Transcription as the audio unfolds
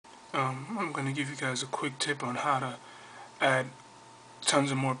I'm going to give you guys a quick tip on how to add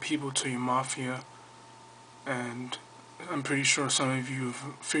tons of more people to your Mafia, and I'm pretty sure some of you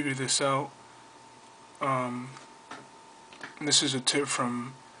have figured this out. Um, this is a tip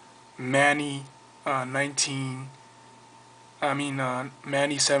from Manny 19. Manny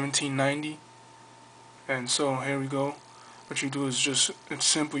 1790. And so here we go. What you do is it's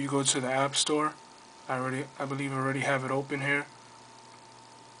simple. You go to the App Store. I believe I already have it open here.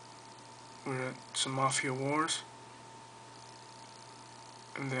 We're at some Mafia Wars.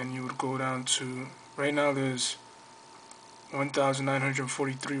 And then you would go down to, right now there's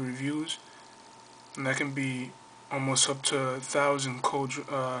 1,943 reviews, and that can be almost up to 1,000 code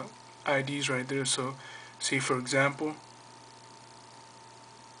IDs right there. So see, for example,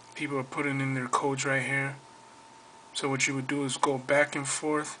 people are putting in their codes right here. So what you would do is go back and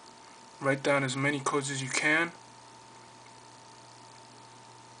forth, write down as many codes as you can.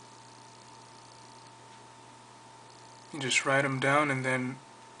 You just write them down and then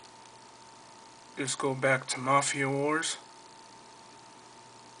just go back to Mafia Wars.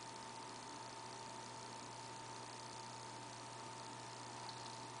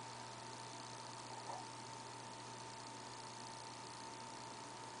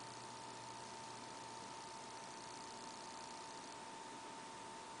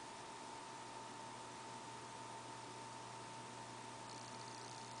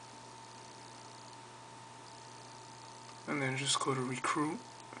 And then just go to recruit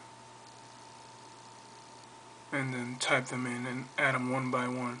and then type them in and add them one by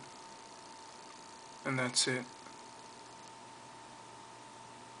one, and that's it.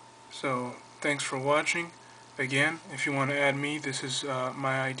 So thanks for watching. Again, if you want to add me, this is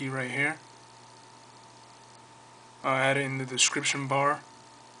my ID right here. I'll add it in the description bar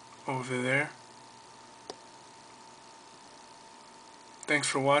over there. Thanks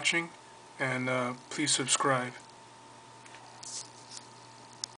for watching, and please subscribe.